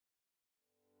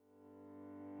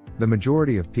The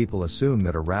majority of people assume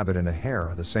that a rabbit and a hare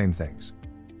are the same things.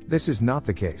 This is not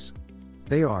the case.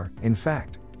 They are, in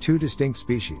fact, two distinct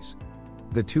species.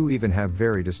 The two even have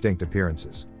very distinct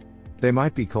appearances. They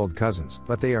might be called cousins,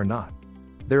 but they are not.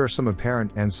 There are some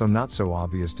apparent and some not so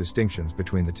obvious distinctions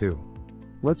between the two.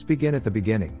 Let's begin at the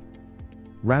beginning.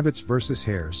 Rabbits versus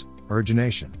hares,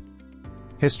 origination.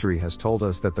 History has told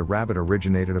us that the rabbit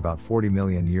originated about 40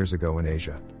 million years ago in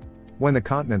Asia. When the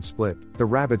continent split, the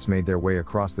rabbits made their way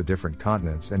across the different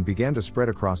continents and began to spread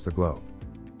across the globe.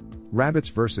 Rabbits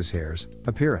versus hares,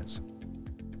 appearance.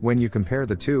 When you compare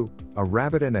the two, a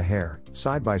rabbit and a hare,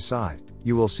 side by side,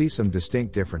 you will see some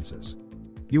distinct differences.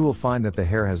 You will find that the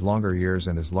hare has longer ears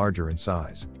and is larger in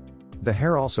size. The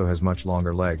hare also has much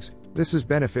longer legs. This is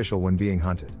beneficial when being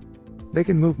hunted. They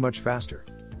can move much faster.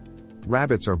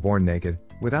 Rabbits are born naked,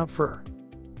 without fur.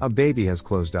 A baby has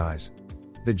closed eyes.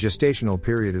 The gestational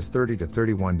period is 30 to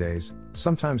 31 days,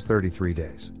 sometimes 33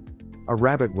 days. A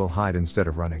rabbit will hide instead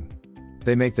of running.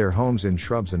 They make their homes in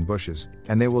shrubs and bushes,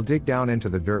 and they will dig down into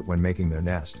the dirt when making their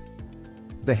nest.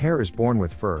 The hare is born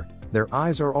with fur, their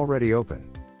eyes are already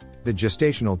open. The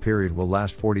gestational period will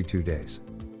last 42 days.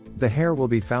 The hare will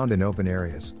be found in open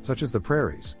areas, such as the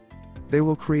prairies. They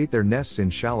will create their nests in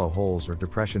shallow holes or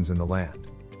depressions in the land.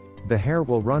 The hare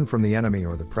will run from the enemy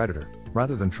or the predator,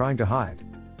 rather than trying to hide.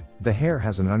 The hare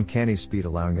has an uncanny speed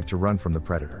allowing it to run from the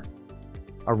predator.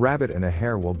 A rabbit and a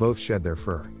hare will both shed their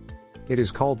fur. It is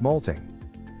called molting.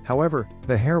 However,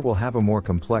 the hare will have a more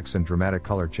complex and dramatic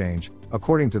color change,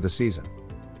 according to the season.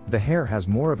 The hare has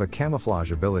more of a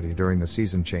camouflage ability during the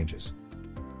season changes.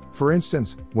 For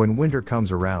instance, when winter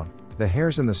comes around, the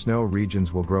hares in the snow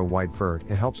regions will grow white fur.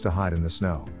 It helps to hide in the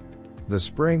snow. The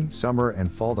spring, summer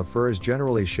and fall the fur is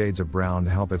generally shades of brown to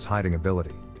help its hiding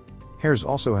ability. Hares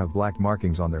also have black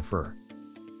markings on their fur.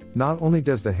 Not only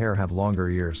does the hare have longer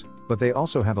ears, but they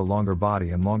also have a longer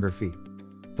body and longer feet.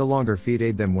 The longer feet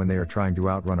aid them when they are trying to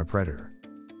outrun a predator.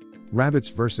 Rabbits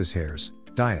versus hares,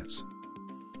 diets.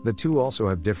 The two also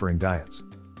have differing diets.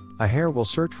 A hare will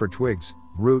search for twigs,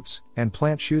 roots, and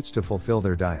plant shoots to fulfill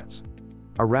their diets.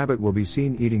 A rabbit will be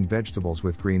seen eating vegetables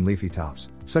with green leafy tops,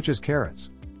 such as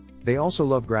carrots. They also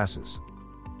love grasses.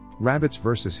 Rabbits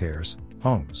versus hares,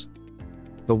 homes.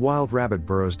 The wild rabbit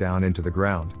burrows down into the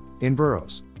ground, in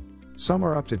burrows. Some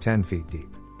are up to 10 feet deep.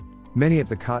 Many of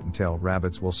the cottontail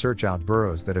rabbits will search out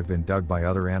burrows that have been dug by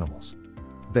other animals.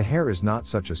 The hare is not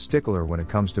such a stickler when it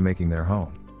comes to making their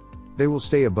home. They will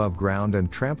stay above ground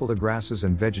and trample the grasses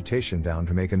and vegetation down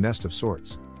to make a nest of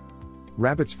sorts.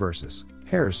 Rabbits versus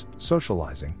hares,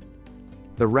 socializing.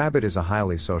 The rabbit is a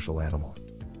highly social animal.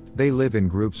 They live in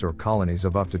groups or colonies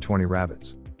of up to 20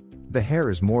 rabbits. The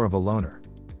hare is more of a loner.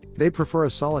 They prefer a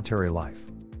solitary life.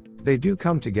 They do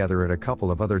come together at a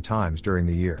couple of other times during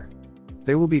the year.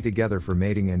 They will be together for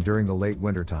mating and during the late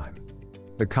winter time.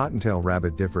 The cottontail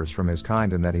rabbit differs from his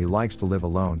kind in that he likes to live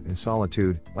alone in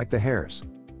solitude, like the hares.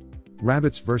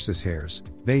 Rabbits versus hares,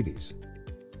 babies.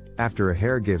 After a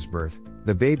hare gives birth,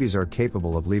 the babies are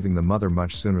capable of leaving the mother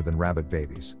much sooner than rabbit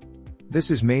babies. This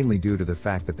is mainly due to the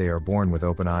fact that they are born with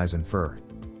open eyes and fur.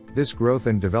 This growth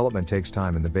and development takes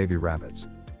time in the baby rabbits.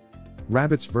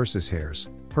 Rabbits versus hares,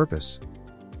 purpose.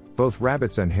 Both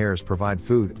rabbits and hares provide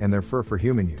food and their fur for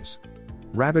human use.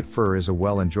 Rabbit fur is a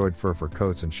well-enjoyed fur for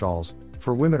coats and shawls,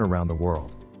 for women around the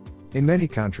world. In many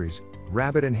countries,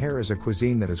 rabbit and hare is a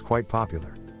cuisine that is quite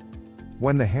popular.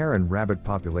 When the hare and rabbit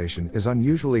population is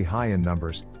unusually high in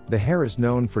numbers, the hare is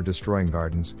known for destroying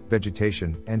gardens,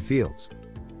 vegetation, and fields.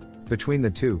 Between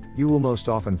the two, you will most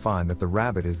often find that the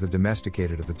rabbit is the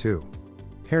domesticated of the two.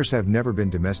 Hares have never been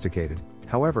domesticated,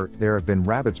 however, there have been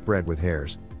rabbits bred with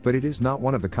hares, but it is not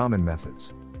one of the common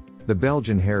methods. The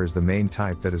Belgian hare is the main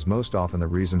type that is most often the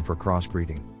reason for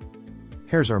crossbreeding.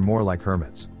 Hares are more like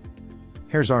hermits.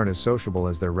 Hares aren't as sociable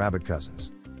as their rabbit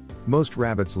cousins. Most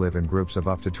rabbits live in groups of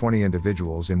up to 20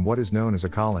 individuals in what is known as a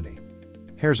colony.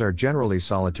 Hares are generally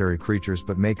solitary creatures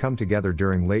but may come together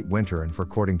during late winter and for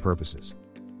courting purposes.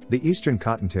 The eastern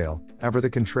cottontail, ever the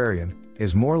contrarian,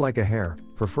 is more like a hare,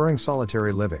 preferring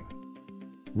solitary living.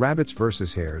 Rabbits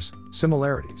versus hares,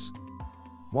 similarities.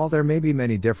 While there may be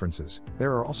many differences,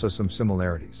 there are also some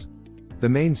similarities. The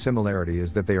main similarity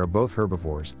is that they are both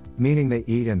herbivores, meaning they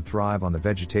eat and thrive on the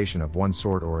vegetation of one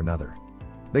sort or another.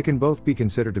 They can both be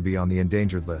considered to be on the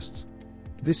endangered lists.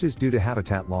 This is due to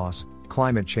habitat loss,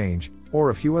 climate change, or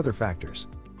a few other factors.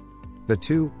 The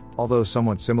two, although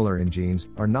somewhat similar in genes,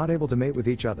 are not able to mate with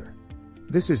each other.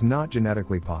 This is not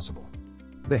genetically possible.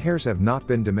 The hares have not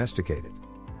been domesticated.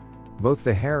 Both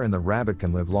the hare and the rabbit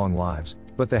can live long lives,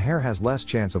 but the hare has less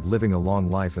chance of living a long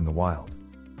life in the wild.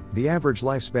 The average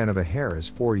lifespan of a hare is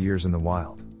 4 years in the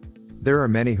wild. There are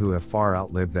many who have far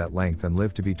outlived that length and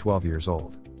live to be 12 years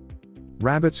old.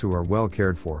 Rabbits who are well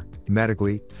cared for,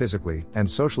 medically, physically, and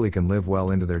socially can live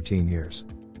well into their teen years.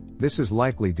 This is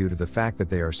likely due to the fact that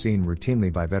they are seen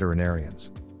routinely by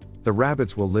veterinarians. The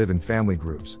rabbits will live in family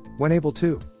groups, when able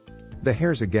to. The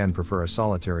hares again prefer a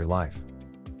solitary life.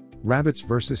 Rabbits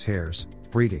versus hares,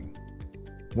 breeding.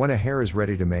 When a hare is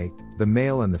ready to mate, the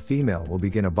male and the female will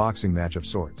begin a boxing match of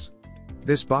sorts.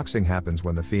 This boxing happens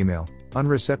when the female,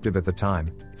 unreceptive at the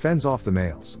time, fends off the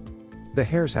males. The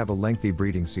hares have a lengthy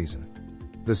breeding season.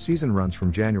 The season runs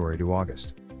from January to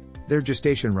August. Their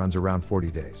gestation runs around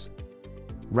 40 days.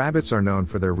 Rabbits are known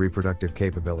for their reproductive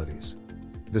capabilities.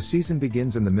 The season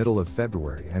begins in the middle of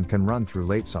February and can run through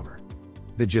late summer.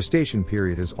 The gestation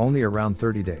period is only around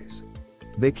 30 days.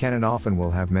 They can and often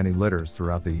will have many litters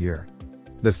throughout the year.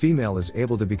 The female is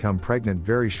able to become pregnant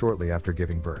very shortly after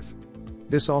giving birth.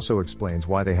 This also explains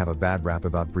why they have a bad rap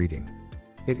about breeding.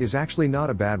 It is actually not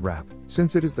a bad rap,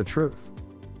 since it is the truth.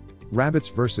 Rabbits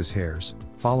versus hares,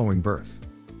 following birth.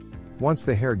 Once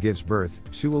the hare gives birth,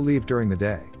 she will leave during the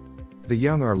day. The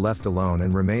young are left alone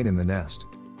and remain in the nest.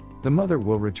 The mother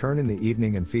will return in the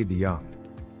evening and feed the young.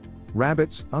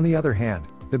 Rabbits, on the other hand,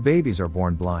 the babies are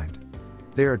born blind.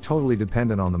 They are totally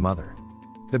dependent on the mother.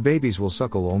 The babies will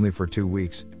suckle only for 2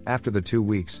 weeks. After the 2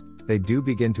 weeks, they do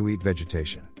begin to eat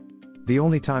vegetation. The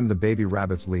only time the baby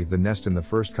rabbits leave the nest in the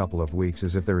first couple of weeks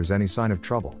is if there is any sign of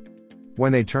trouble.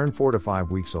 When they turn 4 to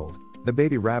 5 weeks old, the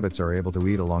baby rabbits are able to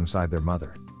eat alongside their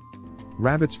mother.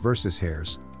 Rabbits versus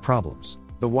hares, problems.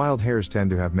 The wild hares tend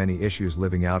to have many issues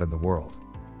living out in the world.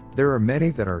 There are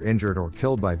many that are injured or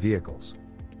killed by vehicles.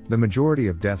 The majority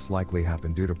of deaths likely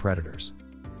happen due to predators.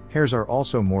 Hares are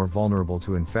also more vulnerable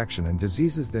to infection and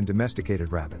diseases than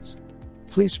domesticated rabbits.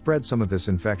 Fleas spread some of this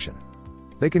infection.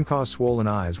 They can cause swollen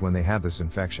eyes when they have this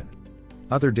infection.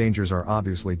 Other dangers are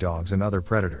obviously dogs and other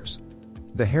predators.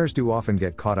 The hares do often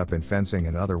get caught up in fencing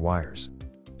and other wires.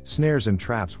 Snares and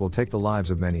traps will take the lives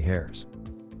of many hares.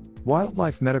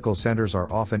 Wildlife medical centers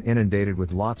are often inundated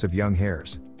with lots of young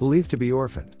hares, believed to be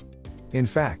orphaned. In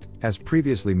fact, as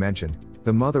previously mentioned,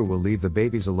 the mother will leave the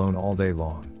babies alone all day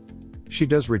long. She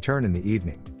does return in the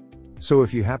evening. So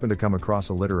if you happen to come across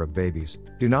a litter of babies,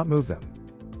 do not move them.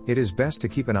 It is best to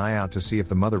keep an eye out to see if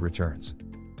the mother returns.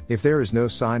 If there is no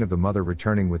sign of the mother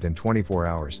returning within 24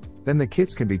 hours, then the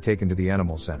kids can be taken to the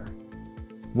animal center.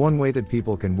 One way that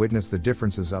people can witness the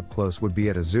differences up close would be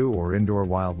at a zoo or indoor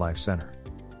wildlife center.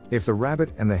 If the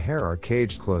rabbit and the hare are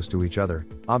caged close to each other,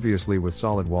 obviously with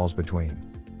solid walls between,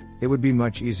 it would be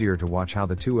much easier to watch how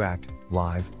the two act,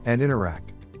 live, and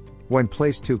interact. When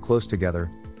placed too close together,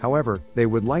 however, they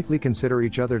would likely consider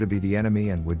each other to be the enemy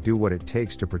and would do what it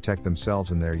takes to protect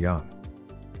themselves and their young.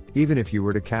 Even if you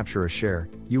were to capture a hare,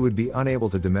 you would be unable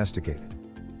to domesticate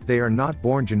it. They are not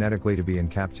born genetically to be in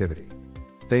captivity.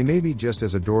 They may be just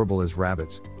as adorable as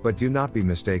rabbits, but do not be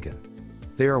mistaken.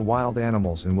 They are wild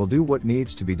animals and will do what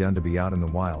needs to be done to be out in the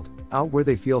wild, out where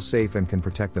they feel safe and can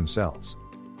protect themselves.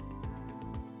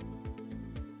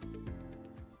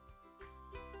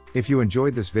 If you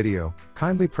enjoyed this video,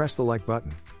 kindly press the like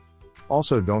button.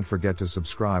 Also, don't forget to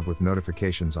subscribe with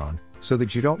notifications on, so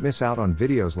that you don't miss out on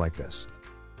videos like this.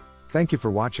 Thank you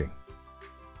for watching.